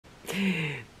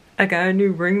I got a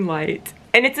new ring light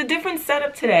and it's a different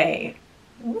setup today.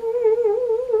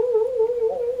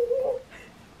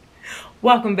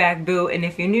 Welcome back, boo. And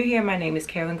if you're new here, my name is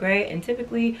Carolyn Gray, and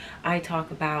typically I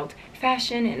talk about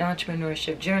fashion and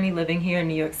entrepreneurship journey living here in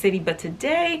New York City. But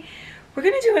today we're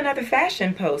gonna do another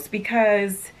fashion post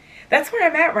because that's where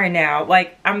I'm at right now.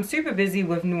 Like, I'm super busy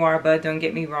with Noirba, don't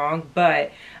get me wrong,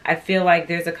 but I feel like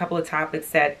there's a couple of topics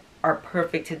that are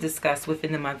perfect to discuss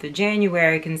within the month of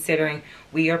January, considering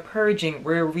we are purging,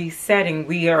 we're resetting,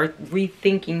 we are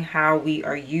rethinking how we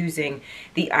are using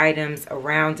the items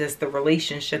around us, the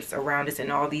relationships around us,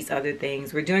 and all these other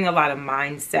things. We're doing a lot of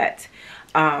mindset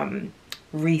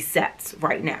resets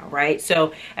right now, right?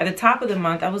 So at the top of the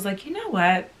month, I was like, you know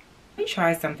what? Let me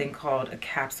try something called a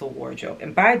capsule wardrobe.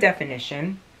 And by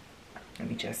definition,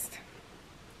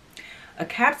 a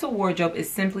capsule wardrobe is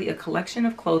simply a collection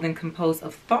of clothing composed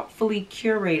of thoughtfully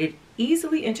curated,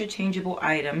 easily interchangeable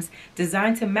items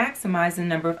designed to maximize the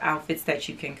number of outfits that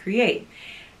you can create.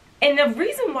 And the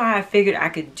reason why I figured I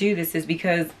could do this is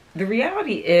because the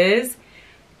reality is,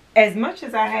 as much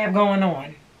as I have going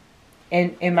on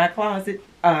in my closet,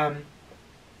 I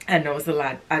know it's a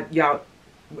lot. Y'all,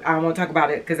 I don't want to talk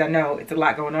about it because I know it's a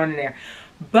lot going on in there.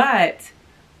 But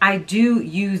I do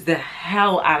use the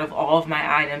hell out of all of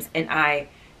my items, and I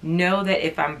know that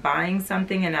if I'm buying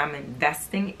something and I'm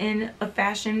investing in a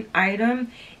fashion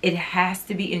item, it has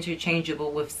to be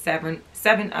interchangeable with seven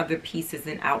other pieces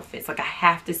and outfits. Like, I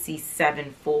have to see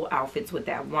 7 full outfits with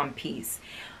that one piece.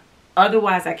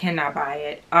 Otherwise, I cannot buy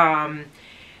it.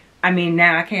 I mean,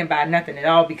 now I can't buy nothing at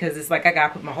all because it's like I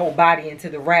gotta put my whole body into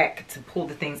the rack to pull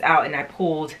the things out, and I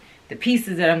pulled the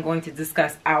pieces that I'm going to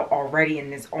discuss out already,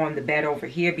 and it's on the bed over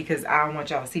here because I don't want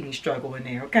y'all to see me struggle in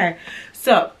there, okay?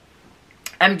 So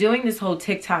I'm doing this whole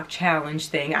TikTok challenge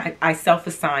thing. I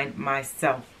self-assigned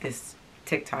myself this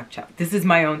TikTok challenge. This is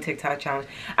my own TikTok challenge.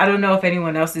 I don't know if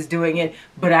anyone else is doing it,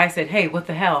 but I said, hey, what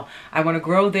the hell? I want to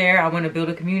grow there. I want to build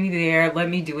a community there. Let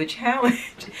me do a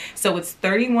challenge. So it's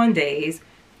 31 days,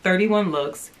 31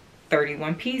 looks,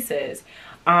 31 pieces.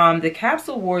 The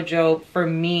capsule wardrobe for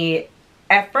me,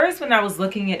 at first when I was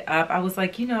looking it up, I was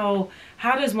like, you know,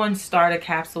 how does one start a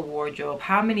capsule wardrobe?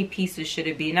 How many pieces should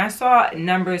it be? And I saw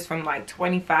numbers from like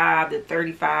 25 to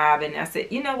 35, and I said,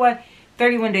 you know what?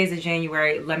 31 days of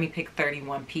January, let me pick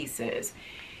 31 pieces.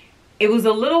 It was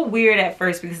a little weird at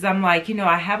first because I'm like, you know,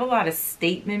 I have a lot of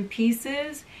statement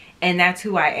pieces, and that's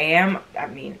who I am. I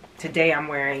mean, today I'm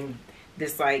wearing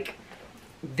this like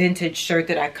vintage shirt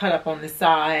that I cut up on the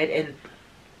side, and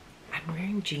I'm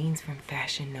wearing jeans from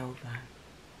Fashion Nova.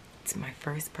 It's my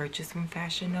first purchase from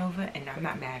Fashion Nova, and I'm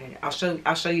not mad at it.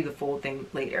 I'll show you the full thing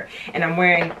later. And I'm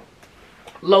wearing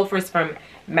loafers from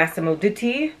Massimo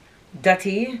Dutti.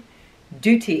 It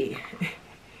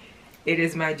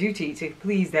is my duty to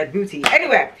please that booty.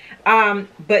 Anyway,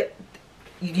 but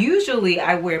usually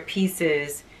I wear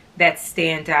pieces that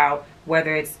stand out,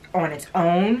 whether it's on its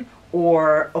own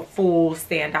or a full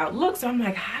standout look. So I'm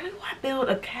like, how do I build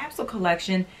a capsule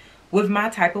collection with my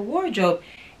type of wardrobe?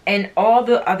 And all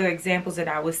the other examples that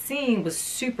I was seeing was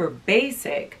super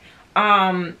basic. So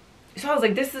I was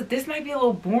like, this might be a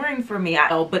little boring for me.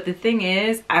 But the thing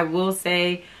is, I will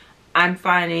say I'm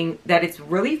finding that it's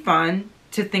really fun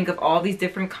to think of all these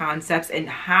different concepts and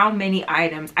how many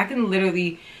items I can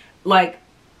literally, like,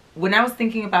 when I was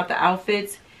thinking about the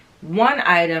outfits, one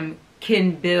item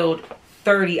can build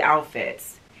 30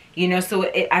 outfits, you know. So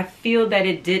I feel that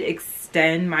it did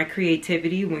extend my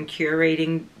creativity when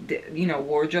curating you know,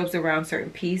 wardrobes around certain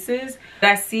pieces. But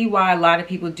I see why a lot of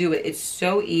people do it. It's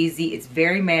so easy, it's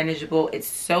very manageable, it's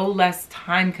so less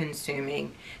time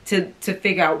consuming to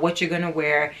figure out what you're gonna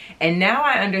wear. And now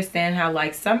I understand how,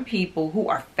 like, some people who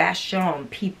are fashion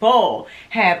people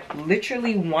have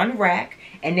literally one rack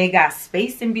and they got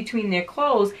space in between their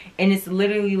clothes, and it's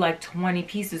literally like 20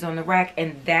 pieces on the rack,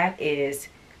 and that is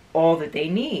all that they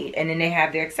need. And then they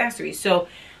have their accessories. So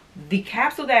the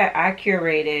capsule that I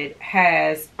curated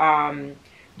has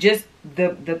just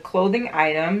the clothing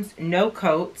items, no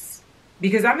coats,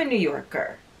 because I'm a New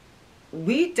Yorker.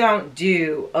 We don't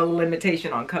do a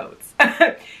limitation on coats.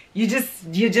 you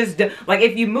just do. Like,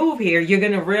 if you move here, you're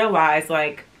gonna realize,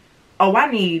 like, oh,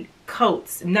 I need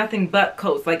coats, nothing but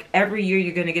coats. Like, every year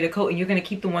you're gonna get a coat, and you're gonna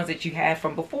keep the ones that you had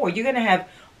from before. You're gonna have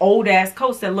old ass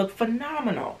coats that look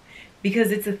phenomenal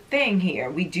because it's a thing here.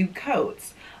 We do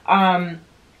coats.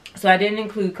 So I didn't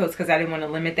include coats because I didn't want to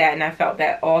limit that, and I felt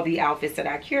that all the outfits that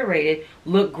I curated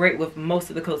look great with most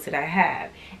of the coats that I have.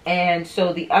 And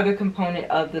so the other component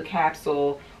of the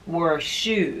capsule were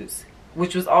shoes,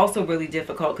 which was also really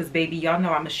difficult because, baby, y'all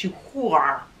know I'm a shoe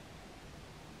whore.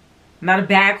 I'm not a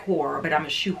bag whore, but I'm a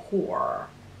shoe whore.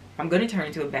 I'm going to turn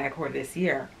into a bag whore this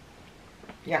year.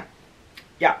 Yeah.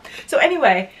 Yeah. So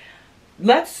anyway,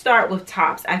 let's start with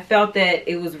tops. I felt that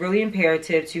it was really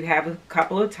imperative to have a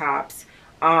couple of tops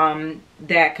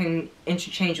that can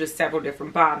interchange with several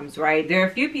different bottoms, right? There are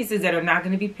a few pieces that are not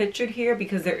going to be pictured here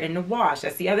because they're in the wash.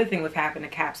 That's the other thing with having a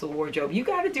capsule wardrobe. You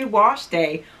got to do wash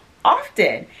day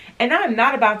often. And I'm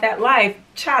not about that life.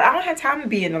 Child, I don't have time to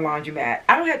be in the laundromat.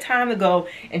 I don't have time to go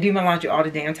and do my laundry all the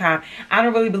damn time. I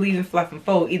don't really believe in fluff and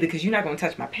fold either because you're not going to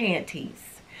touch my panties.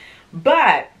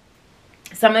 But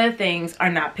some of the things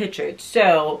are not pictured.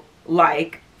 So,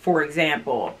 like, for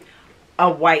example,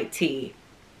 a white tee.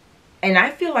 And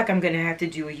I feel like I'm going to have to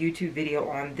do a YouTube video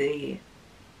on the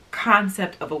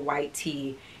concept of a white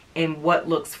tee and what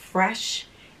looks fresh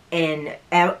and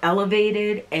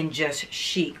elevated and just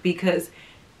chic. Because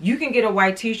you can get a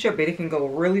white t-shirt, but it can go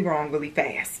really wrong really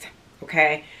fast.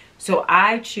 Okay? So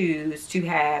I choose to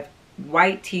have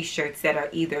white t-shirts that are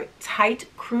either tight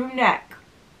crew neck.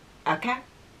 Okay?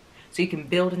 So you can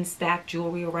build and stack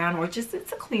jewelry around, or just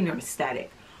it's a cleaner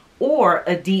aesthetic. Or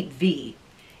a deep V.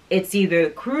 It's either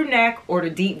crew neck or the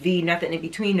deep V, nothing in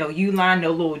between, no U-line,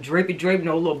 no little drapey drape,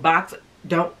 no little box.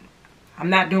 I'm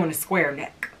not doing a square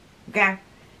neck, okay?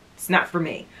 It's not for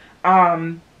me.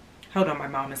 Hold on, my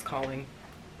mom is calling.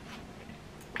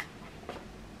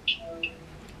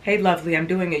 Hey, lovely, I'm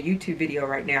doing a YouTube video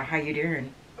right now. How you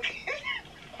doing?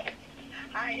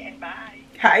 Hi and bye.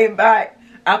 Hi and bye.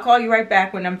 I'll call you right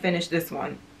back when I'm finished this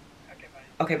one. Okay,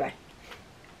 bye. Okay, bye.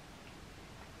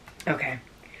 Okay.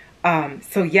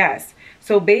 So yes,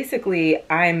 so basically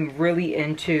I'm really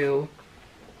into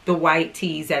the white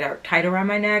tees that are tight around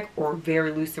my neck or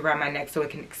very loose around my neck so it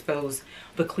can expose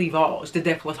the cleavage, the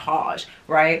décolletage,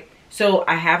 right? So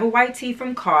I have a white tee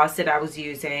from COS that I was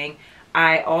using.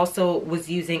 I also was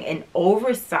using an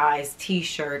oversized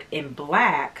t-shirt in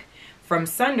black from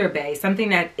SUNDARBAY, something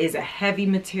that is a heavy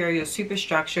material, super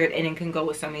structured, and it can go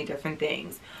with so many different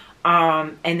things.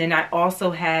 And then I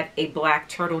also had a black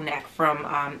turtleneck from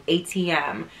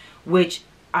ATM, which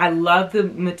I love the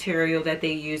material that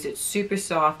they use. It's super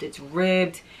soft. It's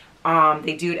ribbed.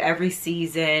 They do it every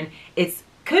season. It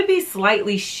could be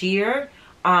slightly sheer,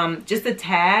 just a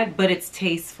tad, but it's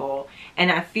tasteful.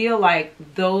 And I feel like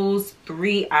those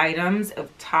 3 items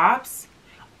of tops,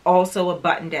 also a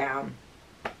button down.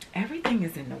 Everything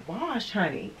is in the wash,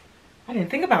 honey. I didn't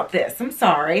think about this. I'm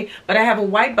sorry. But I have a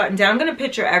white button down. I'm going to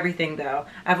picture everything though.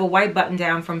 I have a white button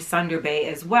down from SUNDARBAY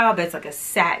as well. That's like a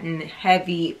satin,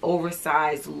 heavy,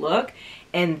 oversized look.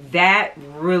 And that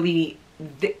really,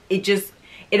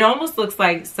 it almost looks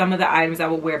like some of the items I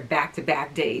would wear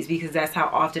back-to-back days because that's how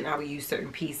often I would use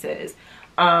certain pieces.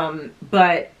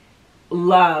 But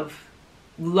love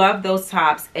those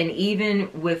tops. And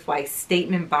even with like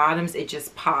statement bottoms, it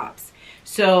just pops.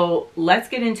 So let's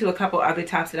get into a couple other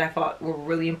tops that I thought were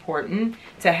really important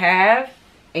to have.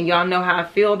 And y'all know how I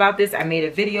feel about this. I made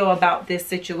a video about this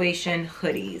situation,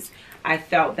 hoodies. I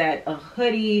felt that a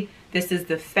hoodie, this is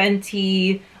the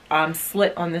Fenty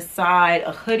slit on the side.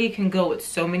 A hoodie can go with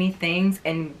so many things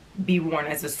and be worn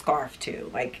as a scarf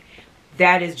too. Like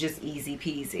that is just easy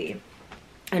peasy.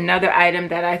 Another item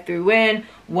that I threw in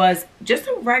was just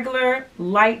a regular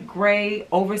light gray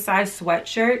oversized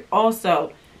sweatshirt.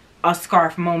 Also a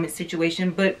scarf moment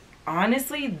situation, but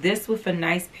honestly this with a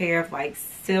nice pair of like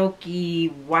silky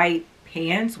white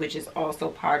pants, which is also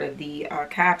part of the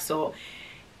capsule,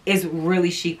 is really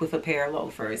chic with a pair of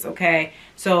loafers. Okay,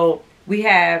 so we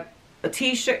have a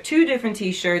t-shirt, 2 different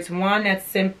t-shirts, one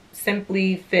that's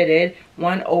simply fitted,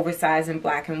 one oversized in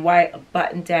black and white, a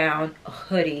button down, a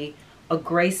hoodie, a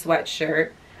gray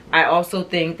sweatshirt. I also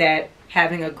think that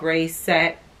having a gray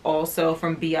set also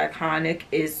from Be Iconic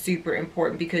is super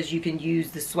important because you can use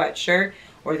the sweatshirt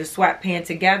or the sweatpant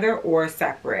together or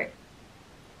separate.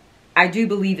 I do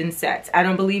believe in sets. I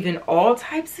don't believe in all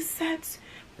types of sets,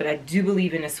 but I do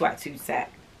believe in a sweatsuit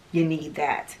set. You need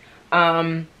that.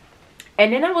 And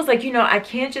then I was like, you know, I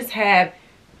can't just have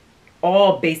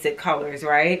all basic colors,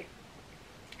 right?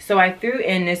 So I threw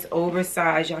in this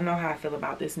oversized, y'all know how I feel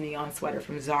about this neon sweater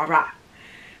from Zara.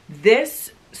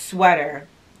 This sweater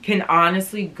can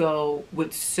honestly go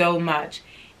with so much.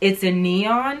 It's a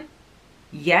neon,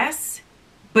 yes,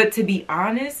 but to be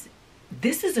honest,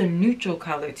 this is a neutral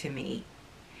color to me.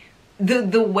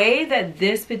 The way that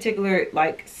this particular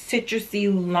like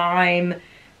citrusy lime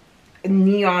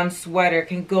neon sweater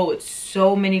can go with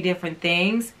so many different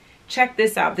things. Check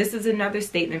this out. This is another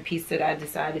statement piece that I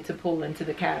decided to pull into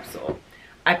the capsule.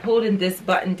 I pulled in this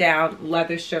button down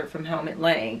leather shirt from Helmut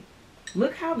Lang.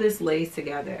 Look how this lays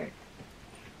together.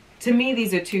 To me,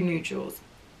 these are 2 neutrals.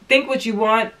 Think what you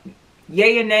want,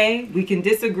 yay or nay. We can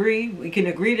disagree. We can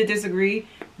agree to disagree.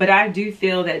 but I do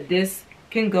feel that this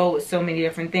can go with so many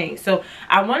different things. So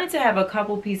I wanted to have a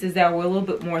couple pieces that were a little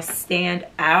bit more stand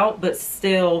out, but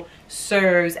still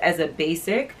serves as a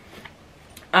basic.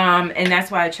 And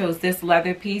that's why I chose this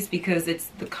leather piece, because it's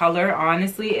the color,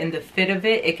 honestly, and the fit of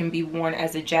it. It can be worn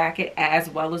as a jacket as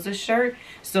well as a shirt.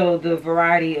 So the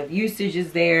variety of usage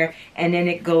is there. And then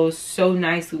it goes so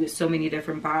nicely with so many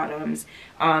different bottoms,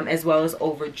 as well as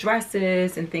over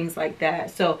dresses and things like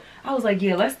that. So I was like,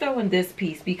 yeah, let's throw in this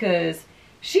piece, because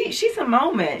she's a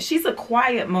moment. She's a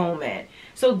quiet moment.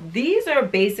 So these are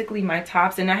basically my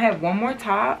tops. And I have one more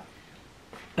top,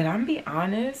 but I'm gonna be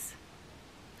honest.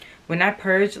 When I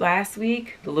purged last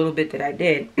week, the little bit that I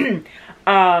did,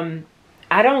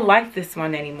 I don't like this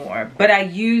one anymore. But I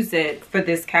use it for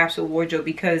this capsule wardrobe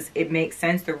because it makes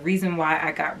sense. The reason why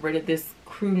I got rid of this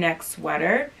crew neck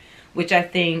sweater, which I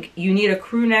think you need a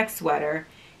crew neck sweater,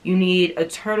 you need a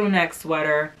turtleneck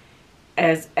sweater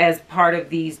as part of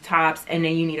these tops, and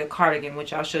then you need a cardigan,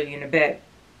 which I'll show you in a bit.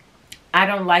 I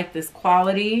don't like this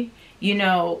quality. You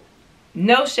know,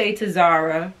 no shade to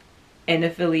Zara and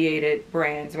affiliated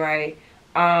brands, right?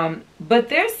 But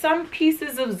there's some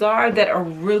pieces of Zara that are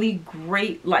really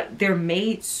great. Like, they're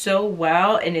made so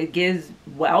well, and it gives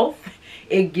wealth.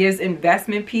 It gives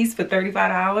investment piece for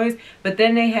 $35. But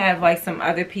then they have like some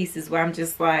other pieces where I'm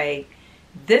just like,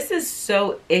 this is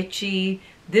so itchy.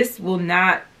 This will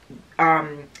not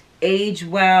age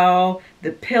well.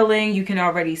 The pilling, you can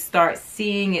already start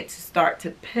seeing it to start to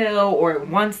pill, or it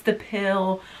wants to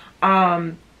pill.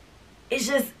 It's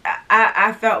just,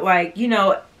 I felt like, you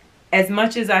know, as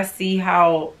much as I see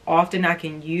how often I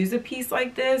can use a piece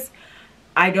like this,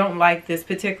 I don't like this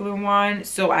particular one.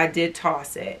 So I did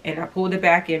toss it, and I pulled it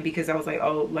back in because I was like,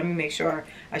 oh, let me make sure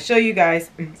I show you guys,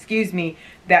 excuse me,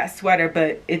 that sweater,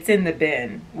 but it's in the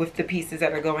bin with the pieces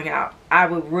that are going out. I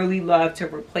would really love to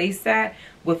replace that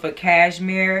with a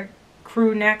cashmere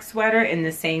crew neck sweater in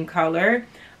the same color,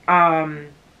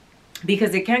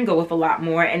 because it can go with a lot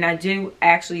more. And I do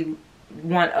actually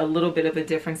want a little bit of a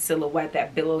different silhouette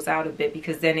that billows out a bit,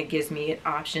 because then it gives me an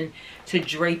option to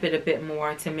drape it a bit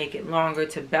more, to make it longer,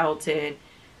 to belt it.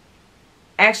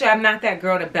 Actually, I'm not that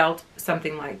girl to belt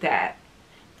something like that,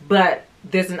 but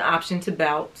there's an option to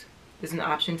belt. There's an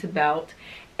option to belt.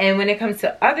 And when it comes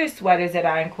to other sweaters that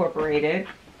I incorporated,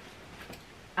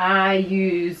 I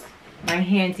use my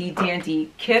handy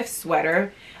dandy Kif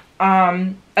sweater.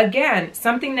 Again,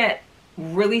 something that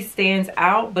really stands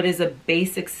out, but is a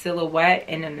basic silhouette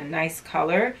and in a nice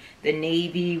color. The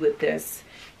navy with this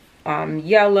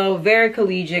yellow, very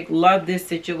collegiate. Love this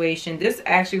situation. This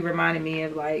actually reminded me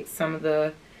of like some of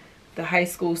the high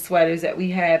school sweaters that we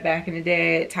had back in the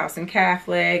day at Towson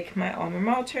Catholic, my alma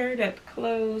mater that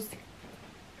closed.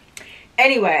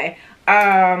 Anyway,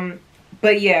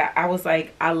 but yeah, I was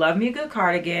like, I love me a good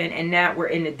cardigan. And now we're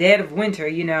in the dead of winter,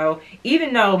 you know,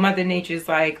 even though Mother Nature's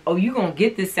like, oh, you're going to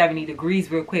get this 70 degrees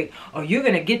real quick, or you're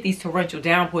going to get these torrential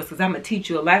downpours because I'm going to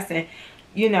teach you a lesson.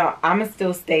 You know, I'm going to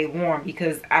still stay warm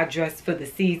because I dress for the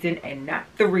season and not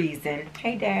the reason.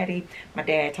 Hey, Daddy. My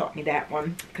dad taught me that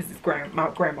one because my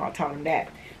grandma taught him that.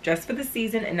 Dress for the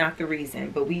season and not the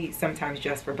reason. But we sometimes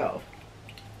dress for both.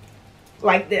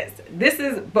 Like this. This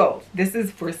is both. This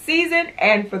is for season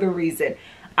and for the reason.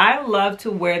 I love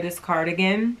to wear this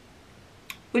cardigan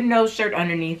with no shirt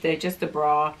underneath it, just a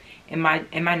bra and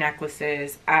my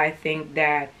necklaces. I think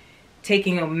that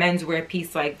taking a menswear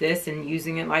piece like this and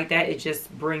using it like that, it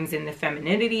just brings in the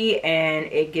femininity and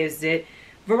it gives it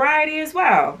variety as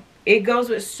well. It goes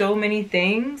with so many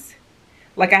things.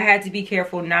 Like, I had to be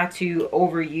careful not to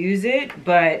overuse it,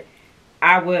 but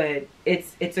I would.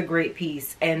 It's a great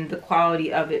piece, and the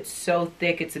quality of it's so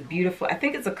thick. It's a beautiful, I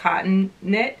think it's a cotton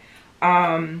knit.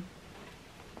 Let me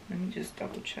just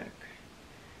double check.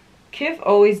 Kif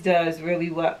always does really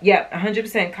well. Yep,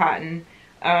 100% cotton.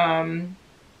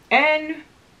 And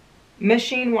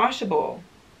machine washable.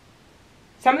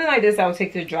 Something like this I would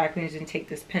take to the dry cleaners and take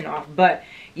this pin off. But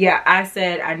yeah, I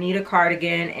said I need a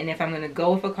cardigan, and if I'm going to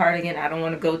go with a cardigan, I don't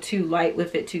want to go too light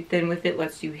with it, too thin with it.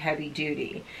 Let's do heavy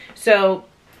duty. So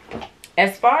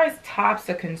as far as tops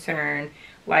are concerned,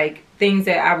 like things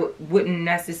that I wouldn't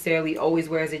necessarily always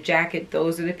wear as a jacket,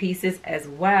 those are the pieces, as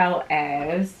well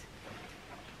as,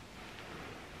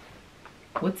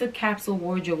 what's a capsule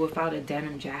wardrobe without a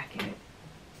denim jacket?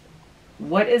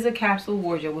 What is a capsule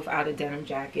wardrobe without a denim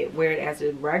jacket? Wear it as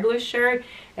a regular shirt,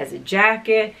 as a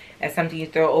jacket, as something you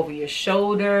throw over your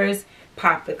shoulders,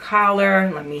 pop the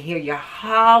collar, let me hear you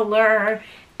holler,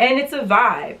 and it's a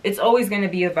vibe. It's always going to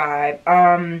be a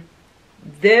vibe.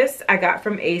 This I got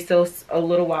from ASOS a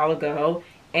little while ago,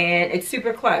 and it's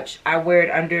super clutch. I wear it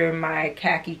under my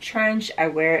khaki trench. I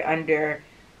wear it under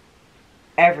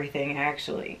everything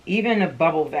actually. Even a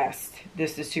bubble vest,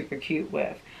 this is super cute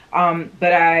with.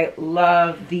 But I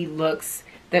love the looks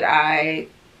that I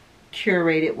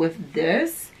curated with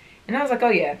this. And I was like, oh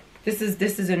yeah, this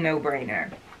is a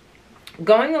no-brainer.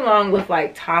 Going along with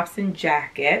like tops and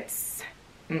jackets,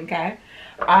 okay,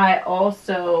 I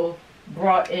also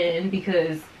brought in,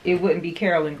 because it wouldn't be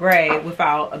Carolyn Gray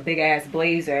without a big ass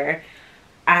blazer.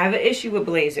 I have an issue with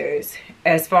blazers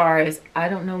as far as I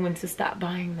don't know when to stop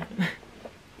buying them.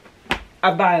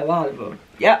 I buy a lot of them.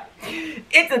 Yep,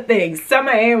 it's a thing.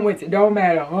 Summer and winter, don't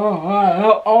matter.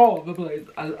 All the blazers.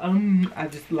 I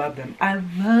just love them. I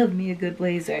love me a good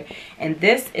blazer, and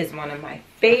this is one of my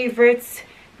favorites.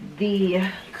 The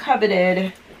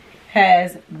coveted,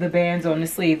 has the bands on the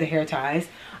sleeve, the hair ties.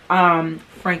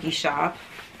 Frankie Shop.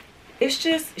 It's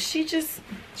just,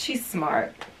 she's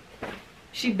smart.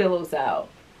 She billows out.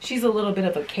 She's a little bit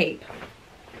of a cape.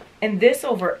 And this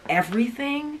over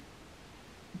everything.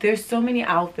 There's so many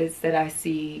outfits that I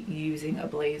see using a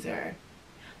blazer.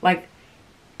 Like,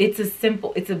 it's a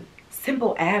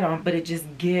simple add-on, but it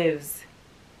just gives,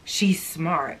 she's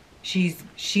smart.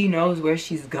 She knows where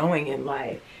she's going in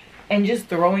life. And just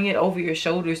throwing it over your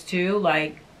shoulders too,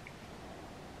 like,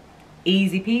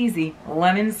 easy peasy,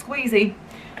 lemon squeezy,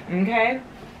 okay?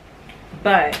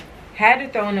 But had to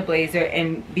throw in a blazer,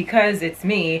 and because it's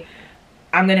me,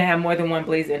 I'm gonna have more than one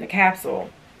blazer in a capsule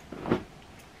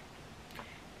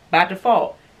by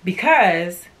default,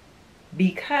 because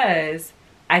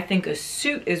I think a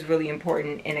suit is really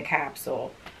important in a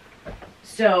capsule.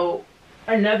 So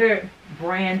another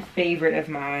brand favorite of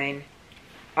mine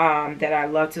that I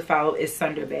love to follow is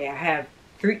SUNDARBAY. I have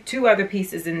two other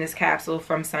pieces in this capsule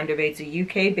from SUNDARBAY. It's a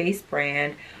UK based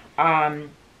brand.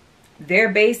 Their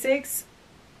basics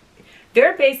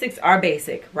are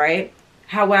basic, right?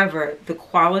 However, the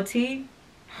quality,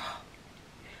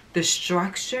 the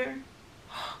structure,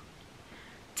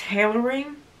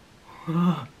 tailoring,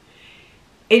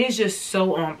 it is just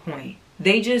so on point.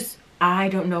 They just, I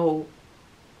don't know,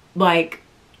 like,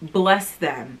 bless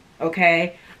them,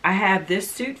 okay? I have this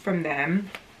suit from them,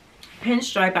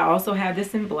 pinstripe. I also have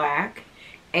this in black,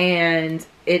 and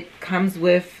it comes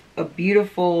with a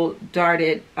beautiful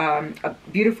darted, a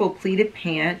beautiful pleated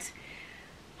pant.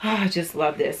 Oh, I just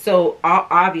love this. So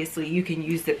obviously you can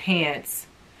use the pants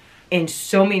in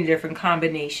so many different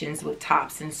combinations with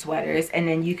tops and sweaters, and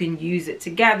then you can use it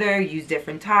together, use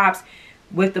different tops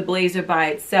with the blazer by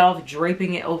itself,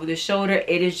 draping it over the shoulder.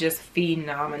 It is just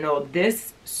phenomenal.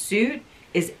 This suit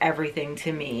is everything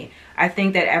to me. I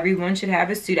think that everyone should have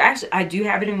a suit. Actually, I do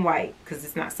have it in white because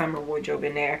it's not summer wardrobe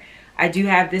in there. I do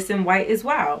have this in white as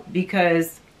well,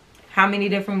 because how many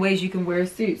different ways you can wear a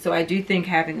suit. So I do think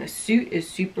having a suit is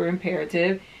super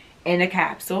imperative in a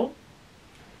capsule,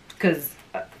 because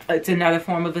it's another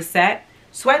form of a set.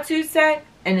 Sweatsuit set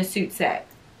and a suit set.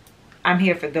 I'm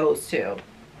here for those two.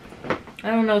 I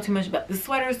don't know too much about the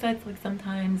sweater sets, like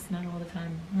sometimes, not all the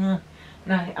time.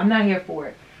 I'm not here for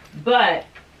it. But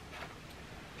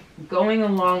going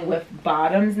along with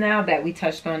bottoms now that we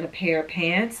touched on, a pair of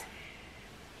pants,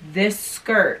 this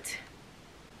skirt,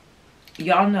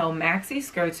 y'all know maxi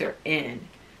skirts are in,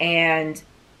 and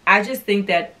I just think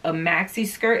that a maxi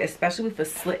skirt, especially with a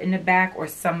slit in the back or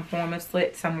some form of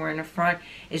slit somewhere in the front,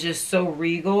 is just so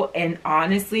regal. And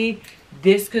honestly,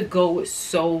 this could go with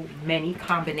so many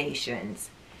combinations.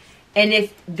 And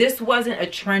if this wasn't a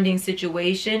trending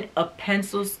situation, a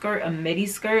pencil skirt, a midi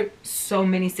skirt, so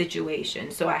many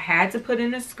situations. So I had to put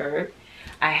in a skirt.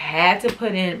 I had to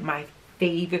put in my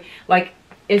favorite, like,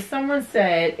 if someone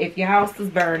said, if your house was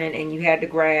burning and you had to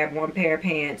grab one pair of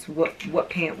pants, what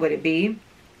pant would it be?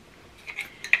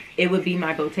 It would be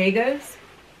my Bottegas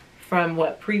from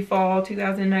what, pre-fall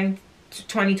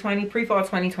 2020, pre-fall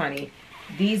 2020.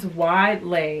 These wide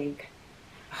leg,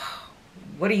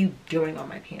 what are you doing on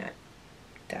my pant?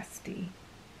 Dusty.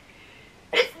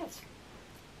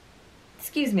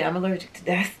 Excuse me, I'm allergic to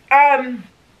dust.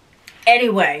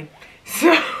 Anyway,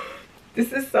 so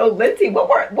this is so linty. What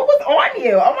was on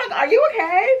you? Oh my God, are you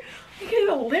okay? You getting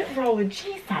a lint roller,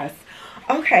 Jesus.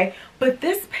 Okay, but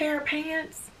this pair of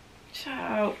pants,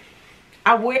 child,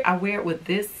 I wear it with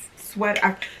this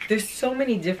sweater. There's so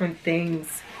many different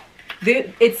things.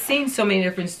 It's seen so many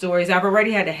different stories. I've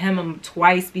already had to hem them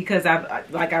twice because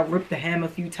I ripped the hem a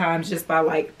few times just by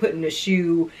like putting the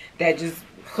shoe that just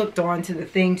hooked onto the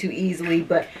thing too easily.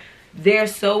 But they're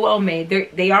so well made.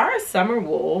 They are a summer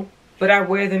wool, but I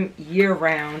wear them year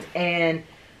round. And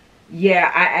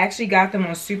yeah, I actually got them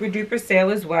on super duper sale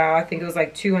as well. I think it was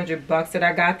like 200 bucks that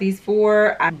I got these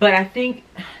for. But I think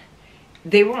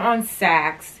they were on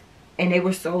Saks and they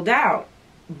were sold out.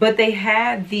 but they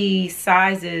had the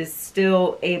sizes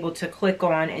still able to click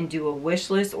on and do a wish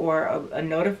list or a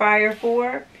notifier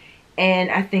for. And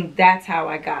I think that's how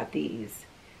I got these.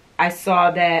 I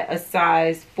saw that a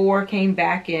size 4 came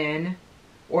back in,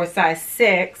 or size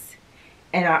 6,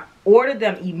 and I ordered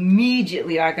them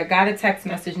immediately. Like, I got a text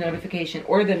message notification,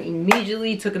 ordered them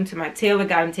immediately, took them to my tailor,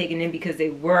 got them taken in because they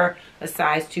were a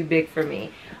size too big for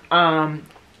me.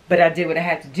 But I did what I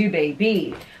had to do,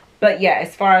 baby. But yeah,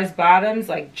 as far as bottoms,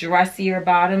 like dressier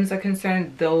bottoms are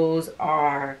concerned, those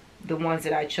are the ones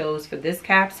that I chose for this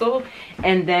capsule.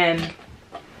 And then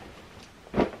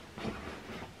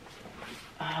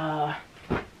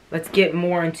let's get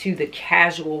more into the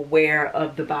casual wear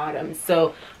of the bottoms.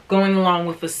 So going along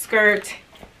with the skirt,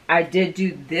 I did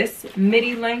do this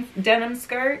midi length denim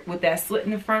skirt with that slit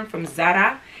in the front from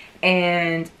Zara.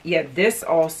 And yeah, this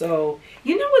also,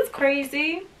 you know what's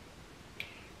crazy?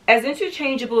 As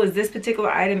interchangeable as this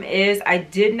particular item is, I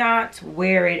did not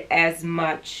wear it as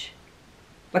much.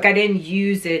 Like, I didn't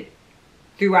use it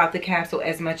throughout the capsule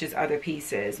as much as other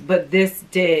pieces. But this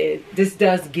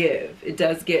does give. It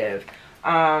does give.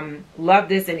 Love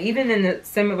this. And even in the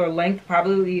similar length,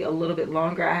 probably a little bit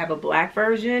longer, I have a black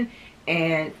version.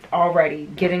 And already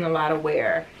getting a lot of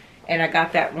wear. And I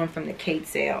got that one from the Kate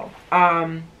sale.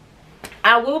 I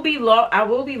will be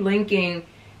linking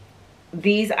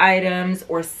these items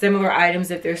or similar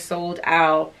items if they're sold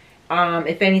out.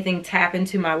 If anything, tap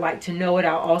into my like to know it.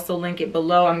 I'll also link it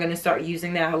below. I'm going to start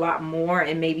using that a lot more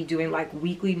and maybe doing like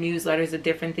weekly newsletters of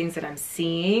different things that I'm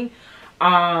seeing.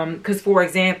 Because for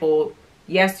example,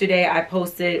 yesterday I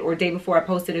posted, or day before, I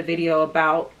posted a video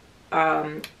about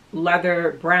brown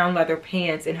leather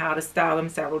pants and how to style them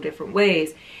several different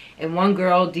ways. And one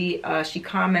girl, she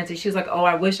commented, she was like, oh,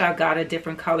 I wish I got a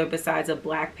different color besides a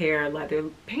black pair of leather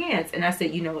pants. And I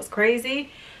said, you know what's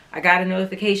crazy? I got a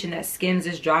notification that Skims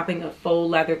is dropping a faux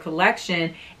leather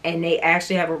collection, and they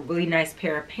actually have a really nice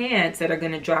pair of pants that are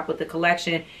going to drop with the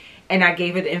collection. And I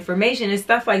gave her the information and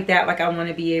stuff like that. Like, I want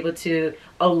to be able to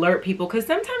alert people, because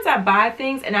sometimes I buy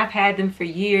things and I've had them for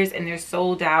years and they're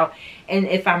sold out. And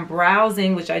if I'm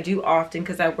browsing, which I do often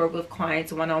because I work with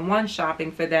clients one-on-one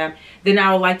shopping for them, then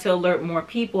I would like to alert more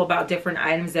people about different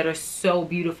items that are so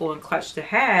beautiful and clutch to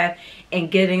have and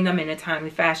getting them in a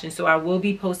timely fashion. So I will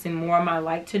be posting more on my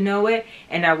like to know it,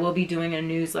 and I will be doing a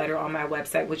newsletter on my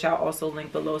website, which I'll also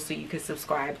link below so you can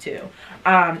subscribe to.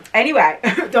 Anyway,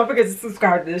 don't forget to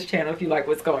subscribe to this channel if you like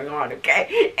what's going on,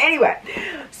 okay? Anyway,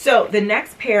 so the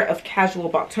next pair of casual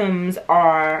bottoms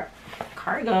are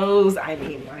cargos. I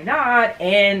mean, why not?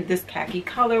 And this khaki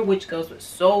color, which goes with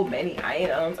so many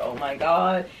items. Oh my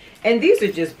god. And these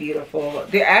are just beautiful.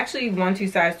 They're actually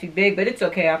 1-2 size too big, but it's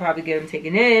okay. I'll probably get them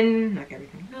taken in like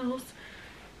everything else.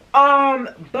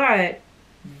 But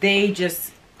they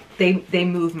just they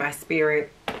move my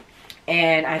spirit,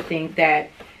 and I think that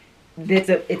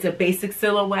it's a basic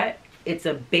silhouette. It's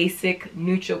a basic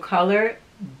neutral color,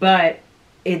 but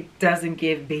it doesn't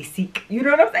give basic. You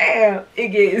know what I'm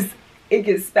saying? It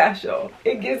gives special.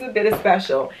 It gives a bit of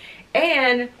special.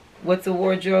 And what's a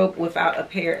wardrobe without a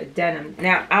pair of denim?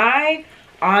 Now, I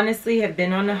honestly have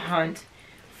been on the hunt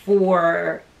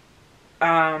for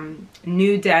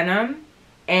new denim,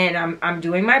 and I'm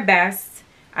doing my best.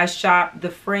 I shopped the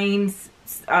frames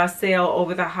sale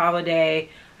over the holiday.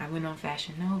 I went on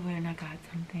Fashion Nova and I got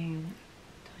something.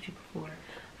 I told you before.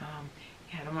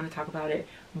 Yeah, I don't want to talk about it,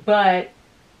 but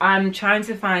I'm trying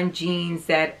to find jeans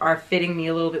that are fitting me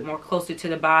a little bit more closer to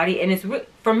the body. And it's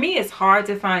for me, it's hard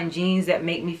to find jeans that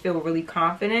make me feel really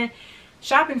confident.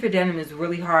 Shopping for denim is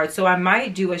really hard. So I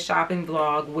might do a shopping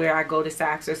vlog where I go to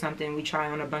Saks or something. We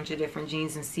try on a bunch of different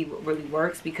jeans and see what really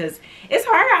works, because it's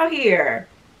hard out here.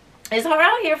 It's hard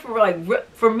out here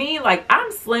for me. Like,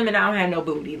 I'm slim and I don't have no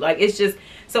booty. Like, it's just,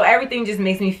 so everything just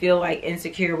makes me feel like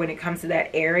insecure when it comes to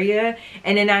that area.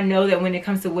 And then I know that when it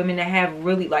comes to women that have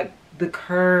really like the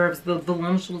curves, the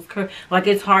voluptuous curve, like,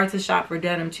 it's hard to shop for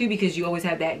denim too, because you always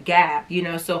have that gap, you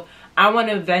know. So I want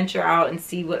to venture out and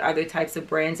see what other types of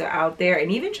brands are out there,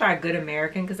 and even try Good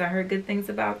American, because I heard good things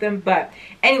about them. But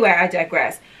anyway, I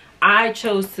digress. I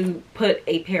chose to put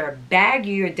a pair of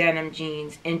baggier denim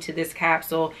jeans into this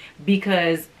capsule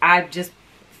because I just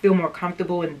feel more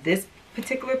comfortable in this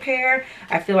particular pair.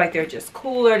 I feel like they're just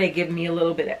cooler. They give me a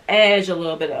little bit of edge, a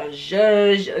little bit of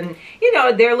zhuzh, and you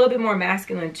know, they're a little bit more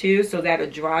masculine too, so that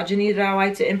androgyny that I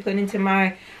like to input into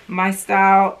my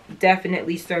style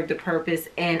definitely served the purpose.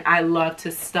 And I love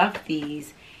to stuff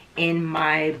these in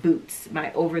my boots,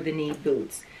 my over the knee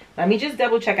boots. Let me just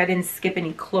double check I didn't skip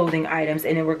any clothing items,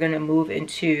 and then we're gonna move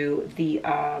into the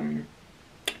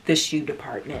shoe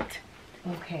department.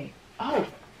 Okay. Oh,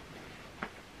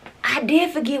 I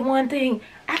did forget one thing.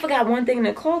 I forgot one thing in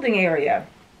the clothing area.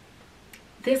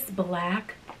 This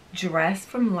black dress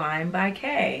from Line by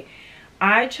K.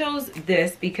 I chose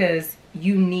this because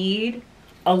you need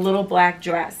a little black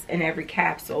dress in every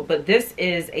capsule, but this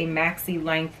is a maxi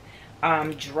length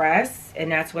dress, and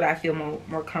that's what I feel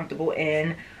more comfortable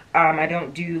in. I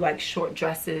don't do like short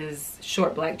dresses,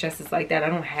 short black dresses like that. I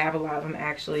don't have a lot of them,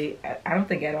 actually. I don't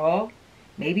think at all.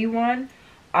 Maybe one.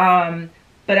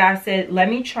 But I said, let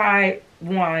me try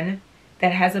one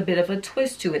that has a bit of a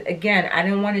twist to it. Again, I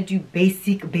didn't want to do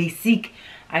basic.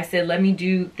 I said, let me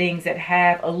do things that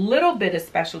have a little bit of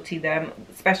specialty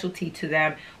to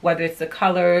them, whether it's a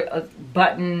color, a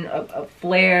button, a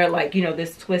flare, like, you know,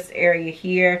 this twist area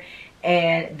here.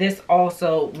 And this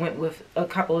also went with a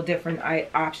couple of different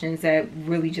options that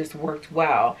really just worked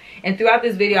well. And throughout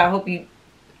this video, I hope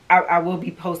I will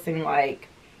be posting, like,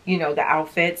 you know, the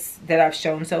outfits that I've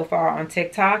shown so far on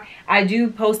TikTok. I do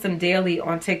post them daily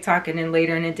on TikTok, and then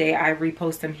later in the day I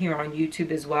repost them here on YouTube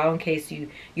as well, in case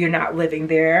you're not living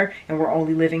there and we're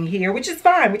only living here, which is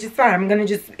fine, I'm gonna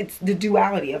just, it's the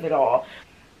duality of it all.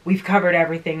 We've covered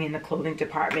everything in the clothing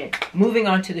department. Moving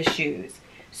on to the shoes.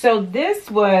 So this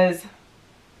was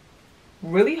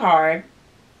really hard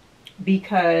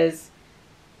because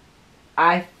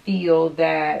I feel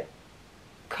that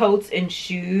coats and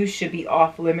shoes should be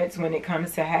off limits when it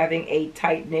comes to having a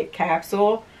tight-knit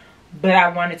capsule, but I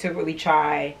wanted to really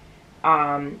try,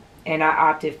 and I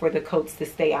opted for the coats to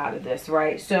stay out of this,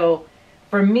 right? So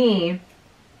for me,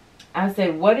 I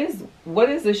said, what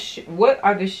are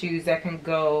the shoes that can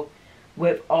go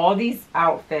with all these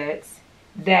outfits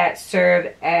that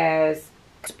serve as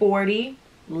sporty,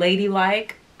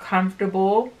 ladylike,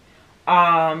 comfortable,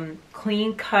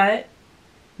 clean cut,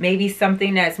 maybe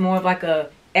something that's more of like a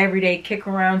everyday kick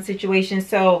around situation.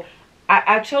 So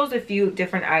I chose a few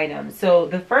different items. So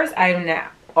the first item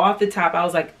that off the top, I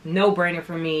was like, no brainer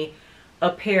for me, a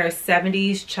pair of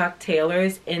 70s Chuck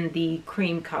Taylors in the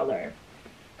cream color.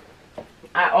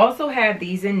 I also have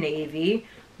these in navy,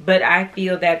 but I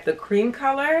feel that the cream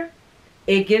color,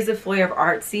 it gives a flair of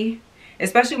artsy,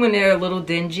 especially when they're a little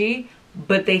dingy,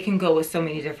 but they can go with so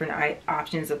many different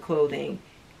options of clothing.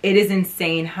 It is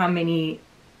insane how many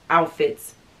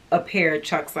outfits a pair of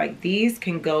Chucks like these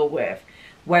can go with,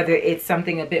 whether it's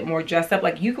something a bit more dressed up.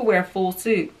 Like, you could wear a full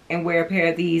suit and wear a pair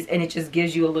of these and it just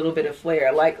gives you a little bit of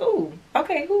flair, like, oh,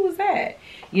 okay, who was that,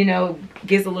 you know,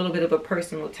 gives a little bit of a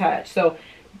personal touch. So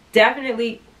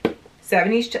definitely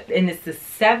 70s, and it's the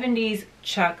 70s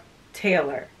Chuck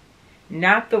Taylor,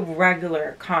 not the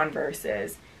regular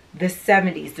Converses, the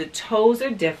 70s. The toes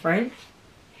are different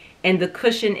and the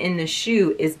cushion in the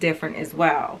shoe is different as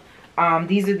well.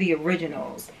 These are the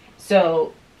originals.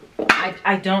 So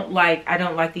I don't like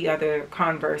the other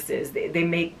Converses. They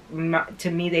make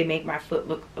to me they make my foot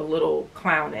look a little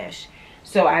clownish.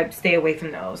 So I stay away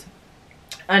from those.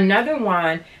 Another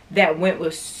one that went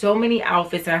with so many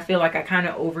outfits, and I feel like I kind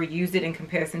of overused it in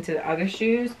comparison to the other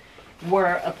shoes,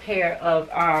 were a pair of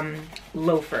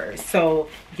loafers. So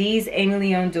these Amy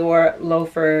Leon Dore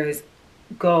loafers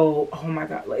go, oh my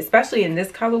god, especially in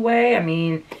this colorway. I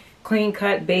mean, clean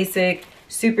cut, basic,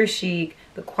 super chic,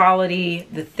 the quality,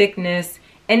 the thickness,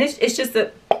 and it's just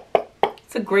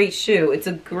it's a great shoe. It's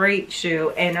a great shoe.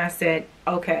 And I said,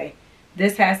 okay,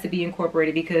 this has to be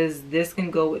incorporated because this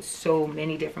can go with so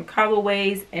many different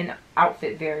colorways and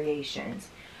outfit variations.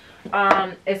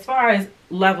 As far as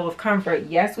level of comfort,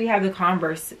 yes, we have the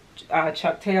Converse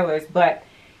Chuck Taylors, but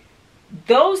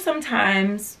those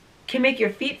sometimes can make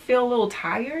your feet feel a little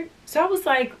tired. So I was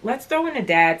like, let's throw in a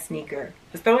dad sneaker.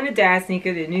 Let's throw in a dad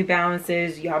sneaker, the New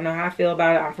Balances. Y'all know how I feel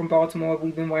about it. I'm from Baltimore.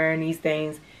 We've been wearing these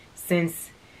things since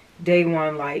day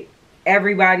one. Like,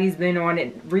 everybody's been on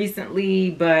it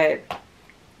recently, but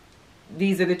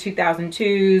these are the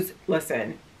 2002s.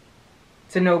 Listen,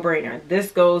 it's a no-brainer.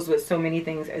 This goes with so many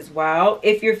things as well.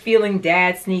 If you're feeling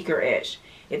dad sneaker-ish,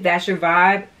 if that's your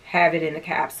vibe, have it in the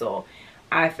capsule.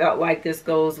 I felt like this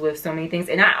goes with so many things.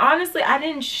 And I honestly, I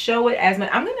didn't show it as much.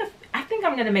 I think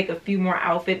I'm gonna make a few more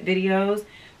outfit videos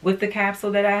with the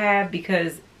capsule that I have,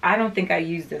 because I don't think I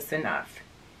use this enough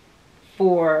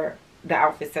for the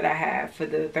outfits that I have for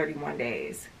the 31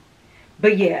 days.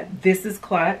 But yeah, this is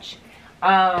clutch.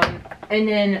 And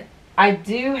then I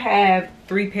do have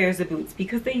 3 pairs of boots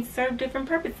because they serve different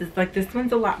purposes. Like, this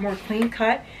one's a lot more clean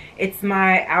cut. It's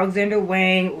my Alexander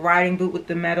Wang riding boot with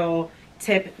the metal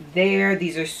tip there.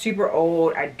 These are super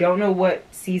old. I don't know what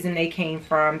season they came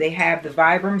from. They have the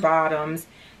vibrant bottoms.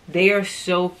 They are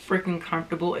so freaking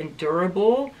comfortable and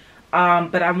durable.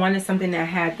 But I wanted something that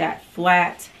had that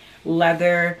flat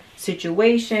leather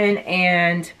situation,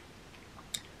 and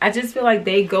I just feel like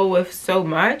they go with so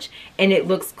much and it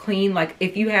looks clean. Like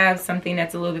if you have something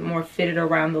that's a little bit more fitted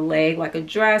around the leg, like a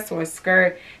dress or a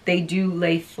skirt, they do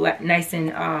lay flat, nice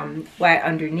and flat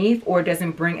underneath, or it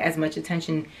doesn't bring as much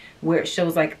attention where it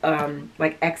shows like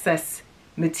excess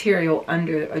material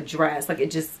under a dress. Like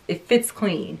it fits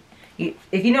clean.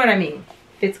 If you know what I mean,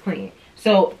 fits clean.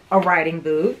 So a riding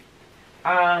boot,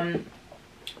 a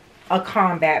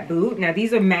combat boot. Now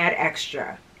these are mad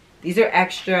extra. These are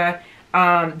extra.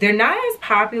 They're not as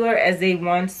popular as they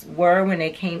once were when they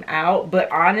came out,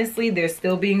 but honestly, they're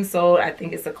still being sold. I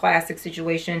think it's a classic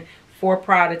situation for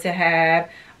Prada to have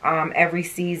every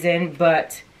season.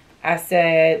 But I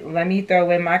said, let me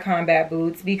throw in my combat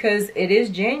boots because it is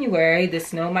January. The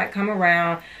snow might come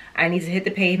around. I need to hit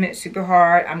the pavement super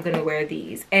hard. I'm going to wear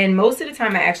these. And most of the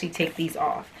time, I actually take these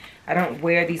off. I don't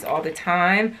wear these all the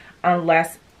time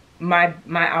unless my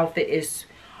outfit is...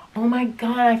 Oh my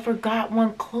God, I forgot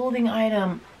one clothing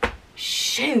item.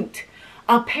 Shoot.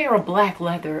 A pair of black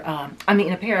leather, a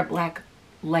pair of black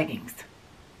leggings.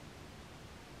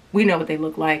 We know what they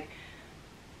look like.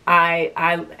 I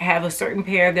have a certain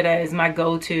pair that is my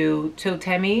go-to,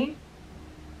 Totemi.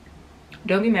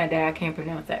 Don't be mad that I can't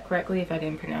pronounce that correctly. If I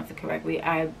didn't pronounce it correctly,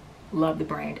 I love the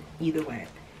brand either way.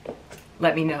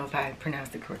 Let me know if I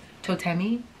pronounced it correct.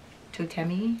 Totemi?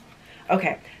 Totemi?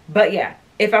 Okay, but yeah.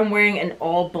 If I'm wearing an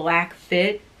all black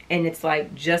fit and it's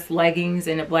like just leggings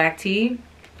and a black tee,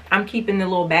 I'm keeping the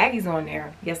little baggies on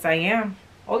there. Yes, I am.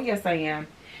 Oh, yes, I am.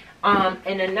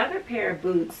 And another pair of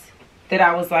boots that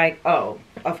I was like, oh,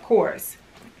 of course,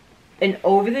 an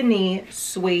over-the-knee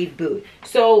suede boot.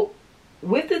 So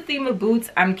with the theme of boots,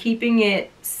 I'm keeping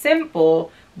it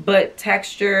simple, but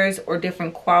textures or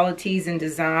different qualities and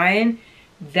design,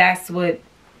 that's what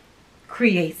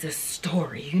creates a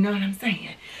story. You know what I'm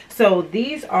saying? So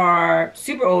these are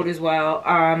super old as well.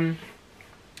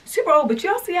 Super old, but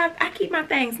y'all see I keep my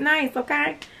things nice,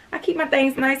 okay? I keep my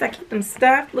things nice. I keep them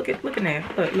stuffed. Look at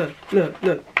that.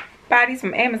 Look. Buy these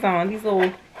from Amazon. These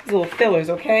little fillers,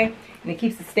 okay? And it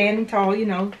keeps it standing tall, you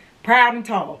know, proud and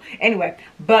tall. Anyway,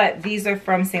 but these are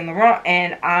from Saint Laurent,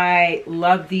 and I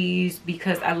love these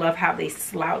because I love how they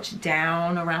slouch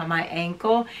down around my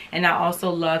ankle. And I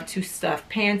also love to stuff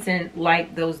pants in,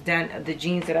 like the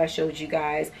jeans that I showed you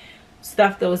guys.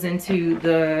 Stuff those into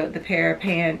the pair of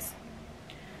pants.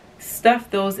 Stuff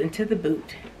those into the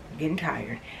boot. I'm getting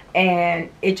tired. And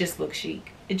it just looks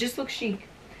chic. It just looks chic.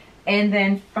 And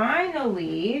then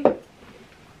finally,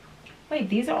 wait,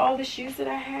 these are all the shoes that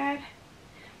I had?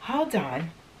 Hold on.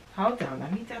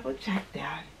 Let me double check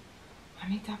that.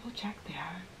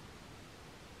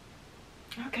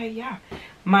 Okay, yeah.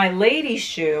 My lady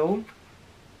shoe.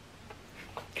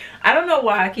 I don't know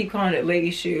why I keep calling it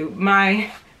lady shoe.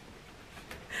 My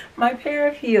pair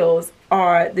of heels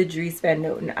are the Dries Van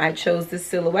Noten. I chose this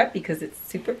silhouette because it's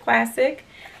super classic.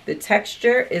 The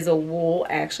texture is a wool,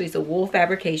 actually it's a wool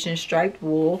fabrication, striped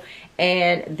wool,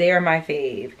 and they're my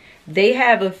fave. They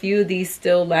have a few of these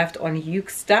still left on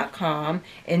Ukes.com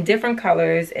in different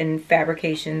colors and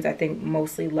fabrications. I think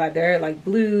mostly leather, like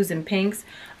blues and pinks,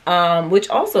 which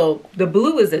also the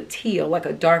blue is a teal, like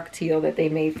a dark teal that they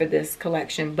made for this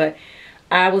collection. But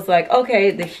I was like, okay,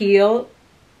 the heel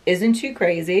isn't too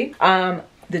crazy.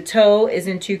 The toe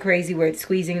isn't too crazy where it's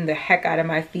squeezing the heck out of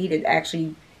my feet. It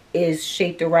actually is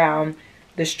shaped around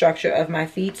the structure of my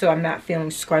feet, so I'm not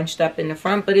feeling scrunched up in the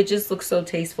front, but it just looks so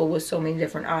tasteful with so many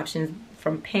different options,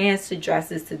 from pants to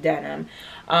dresses to denim.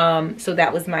 So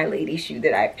that was my lady shoe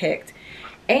that I picked.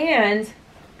 And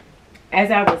as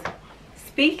I was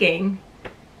speaking,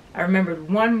 I remembered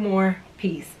one more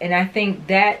piece, and I think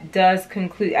that does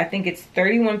conclude. I think it's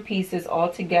 31 pieces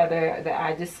altogether that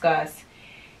I discussed,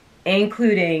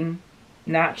 including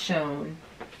not shown.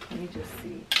 Let me just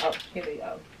see. Oh, here we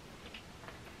go.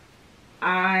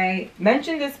 I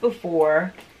mentioned this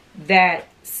before, that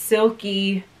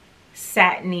silky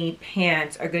satiny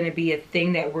pants are going to be a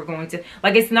thing that we're going to,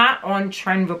 like, it's not on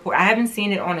Trend Report. I haven't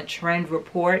seen it on a Trend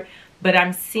Report, but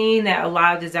I'm seeing that a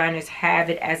lot of designers have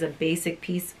it as a basic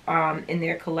piece in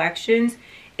their collections.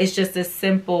 It's just a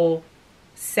simple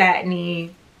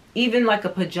satiny, even like a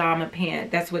pajama pant.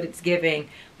 That's what it's giving,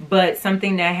 but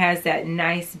something that has that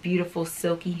nice, beautiful,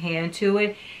 silky hand to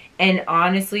it. And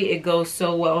honestly, it goes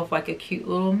so well with like a cute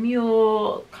little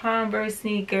mule, Converse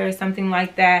sneaker, something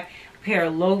like that, a pair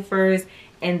of loafers.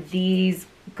 And these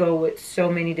go with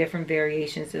so many different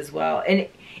variations as well. And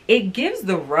it gives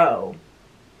the row.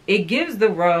 It gives the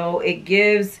row. It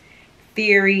gives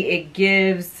Theory. It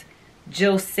gives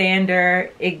Jill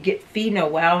Sander. Fee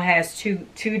Noel has two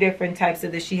different types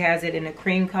of this. She has it in a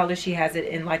cream color. She has it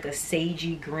in like a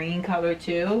sagey green color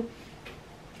too.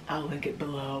 I'll link it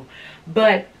below.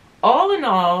 But all in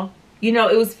all, you know,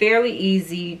 it was fairly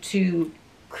easy to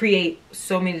create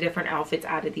so many different outfits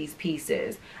out of these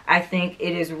pieces. I think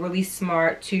it is really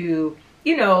smart to,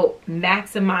 you know,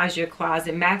 maximize your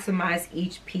closet, maximize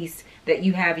each piece that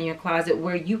you have in your closet,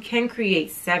 where you can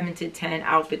create 7 to 10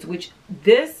 outfits, which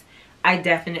this I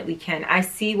definitely can. I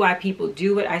see why people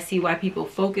do it. I see why people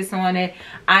focus on it.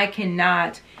 I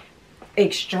cannot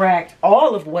extract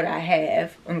all of what I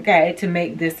have, okay, to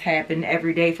make this happen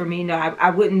every day for me. No, I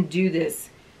wouldn't do this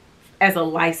as a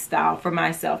lifestyle for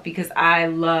myself, because I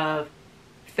love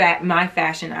my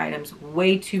fashion items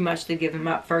way too much to give them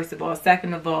up, first of all.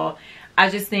 Second of all, I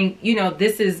just think, you know,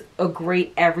 this is a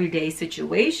great everyday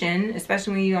situation,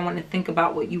 especially when you don't want to think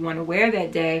about what you want to wear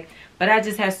that day. But I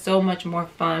just have so much more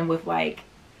fun with like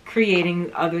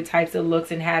creating other types of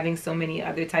looks and having so many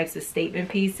other types of statement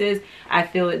pieces. I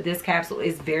feel that this capsule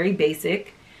is very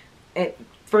basic.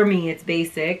 For me, it's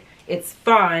basic. It's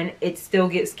fun. It still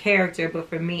gives character, but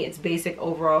for me, it's basic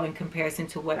overall in comparison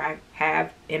to what I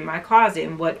have in my closet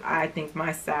and what I think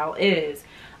my style is.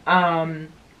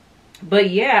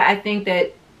 But yeah, I think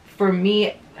that for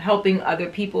me, helping other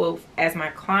people as my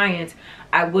clients,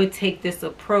 I would take this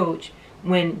approach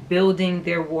when building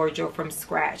their wardrobe from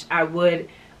scratch. I would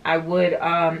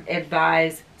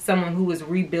advise someone who is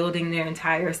rebuilding their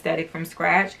entire aesthetic from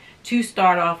scratch to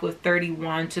start off with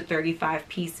 31 to 35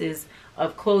 pieces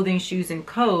of clothing, shoes, and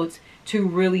coats to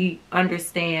really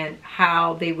understand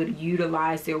how they would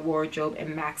utilize their wardrobe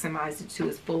and maximize it to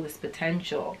its fullest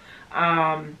potential.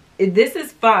 This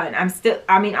is fun.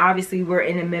 I mean, obviously we're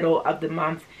in the middle of the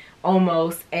month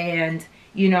almost, and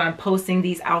you know, I'm posting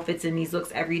these outfits and these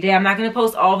looks every day. I'm not going to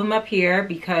post all of them up here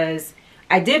because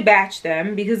I did batch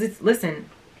them, because it's, listen,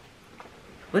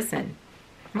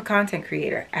 I'm a content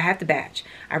creator. I have to batch.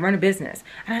 I run a business.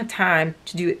 I don't have time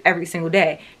to do it every single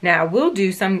day. Now, I will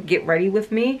do some get ready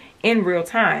with me in real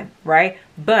time, right?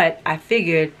 But I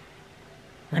figured,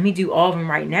 let me do all of them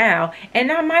right now.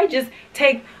 And I might just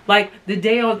take like the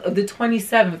day of the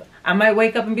 27th. I might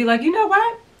wake up and be like, you know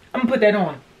what? I'm gonna put that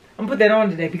on. I'm gonna put that on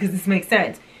today because this makes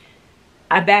sense.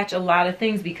 I batch a lot of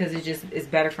things because it just is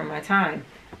better for my time.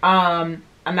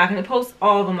 I'm not going to post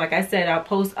all of them. Like I said, I'll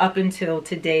post up until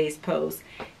today's post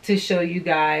to show you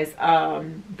guys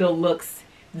the looks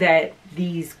that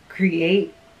these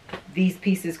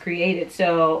pieces created.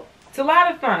 So it's a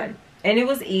lot of fun, and it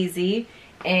was easy.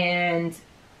 And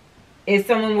if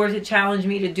someone were to challenge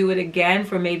me to do it again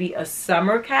for maybe a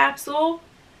summer capsule,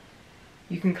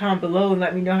 you can comment below and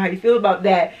let me know how you feel about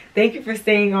that. Thank you for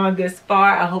staying on this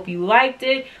far. I hope you liked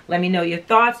it. Let me know your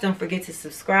thoughts. Don't forget to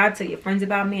subscribe, tell your friends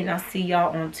about me, and I'll see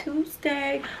y'all on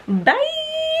Tuesday.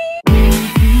 Bye.